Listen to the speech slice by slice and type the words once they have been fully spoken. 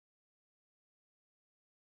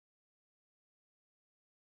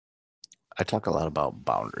I talk a lot about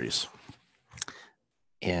boundaries,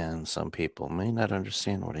 and some people may not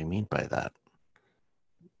understand what I mean by that.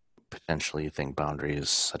 Potentially, you think boundaries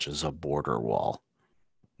such as a border wall.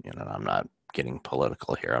 I'm not getting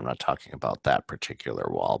political here. I'm not talking about that particular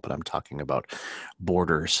wall, but I'm talking about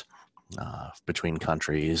borders between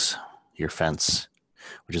countries, your fence,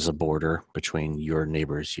 which is a border between your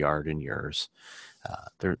neighbor's yard and yours.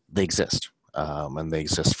 They exist, and they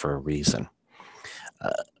exist for a reason.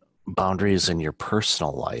 Uh, Boundaries in your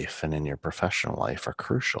personal life and in your professional life are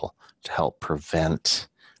crucial to help prevent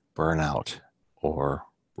burnout or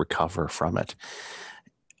recover from it.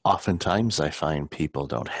 Oftentimes, I find people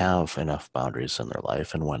don't have enough boundaries in their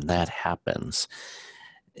life. And when that happens,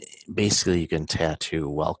 basically, you can tattoo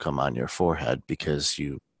welcome on your forehead because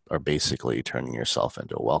you are basically turning yourself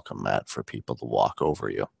into a welcome mat for people to walk over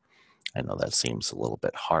you. I know that seems a little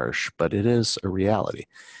bit harsh, but it is a reality.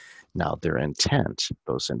 Now, their intent,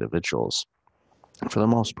 those individuals, for the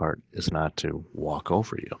most part, is not to walk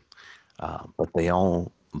over you.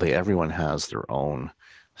 But everyone has their own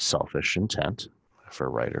selfish intent, for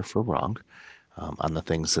right or for wrong, on the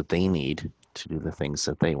things that they need to do the things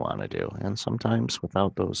that they want to do. And sometimes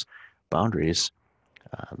without those boundaries,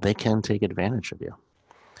 they can take advantage of you.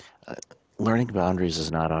 Uh, Learning boundaries is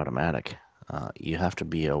not automatic. You have to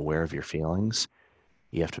be aware of your feelings.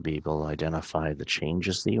 You have to be able to identify the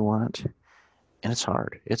changes that you want. And it's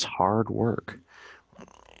hard. It's hard work.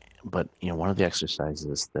 But one of the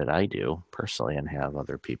exercises that I do personally and have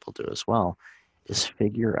other people do as well is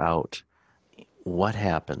figure out what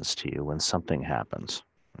happens to you when something happens.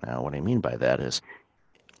 Now, what I mean by that is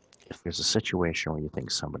if there's a situation where you think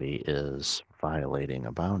somebody is violating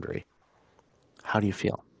a boundary, how do you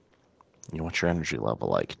feel? What's your energy level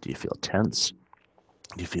like? Do you feel tense?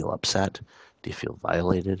 Do you feel upset? Do you feel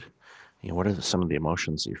violated? What are some of the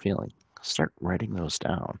emotions you're feeling? Start writing those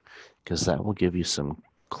down because that will give you some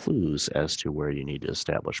clues as to where you need to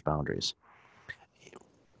establish boundaries.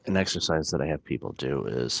 An exercise that I have people do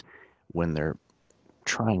is when they're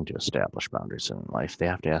trying to establish boundaries in life, they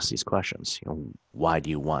have to ask these questions. Why do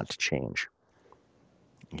you want to change?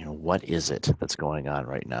 What is it that's going on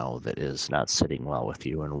right now that is not sitting well with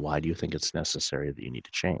you, and why do you think it's necessary that you need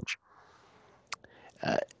to change?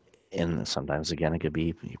 Uh, and sometimes, again, it could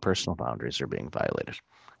be your personal boundaries are being violated.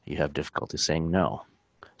 You have difficulty saying no.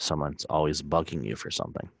 Someone's always bugging you for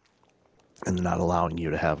something and not allowing you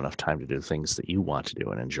to have enough time to do things that you want to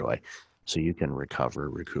do and enjoy so you can recover,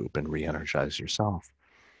 recoup, and re energize yourself.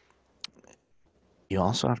 You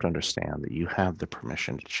also have to understand that you have the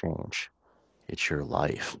permission to change. It's your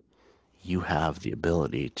life. You have the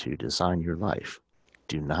ability to design your life.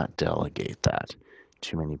 Do not delegate that.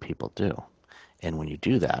 Too many people do. And when you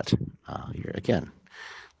do that, you're again,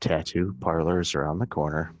 tattoo parlors around the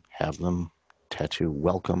corner, have them tattoo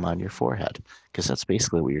welcome on your forehead, because that's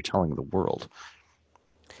basically what you're telling the world.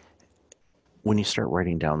 When you start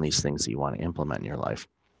writing down these things that you want to implement in your life,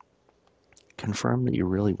 confirm that you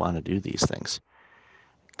really want to do these things.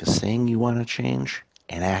 Because saying you want to change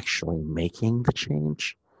and actually making the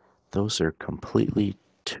change, those are completely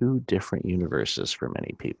two different universes for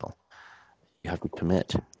many people. You have to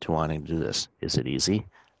commit to wanting to do this. Is it easy?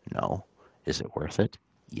 No. Is it worth it?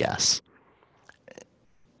 Yes.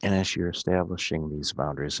 And as you're establishing these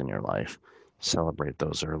boundaries in your life, celebrate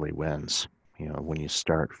those early wins. When you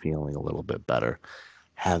start feeling a little bit better,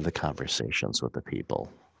 have the conversations with the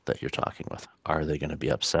people that you're talking with. Are they going to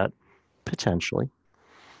be upset? Potentially.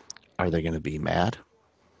 Are they going to be mad?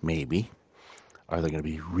 Maybe. Are they going to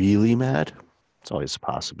be really mad? It's always a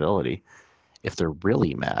possibility. If they're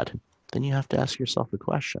really mad, then you have to ask yourself the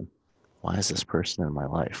question, why is this person in my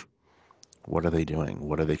life? What are they doing?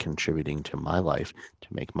 What are they contributing to my life to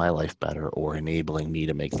make my life better or enabling me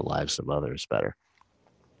to make the lives of others better?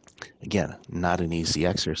 Again, not an easy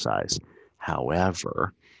exercise.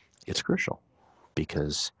 However, it's crucial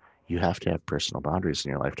because you have to have personal boundaries in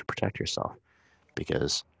your life to protect yourself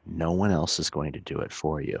because no one else is going to do it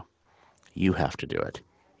for you. You have to do it.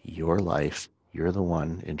 Your life, you're the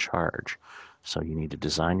one in charge. So you need to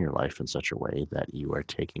design your life in such a way that you are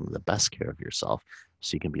taking the best care of yourself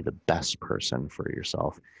so you can be the best person for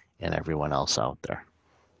yourself and everyone else out there.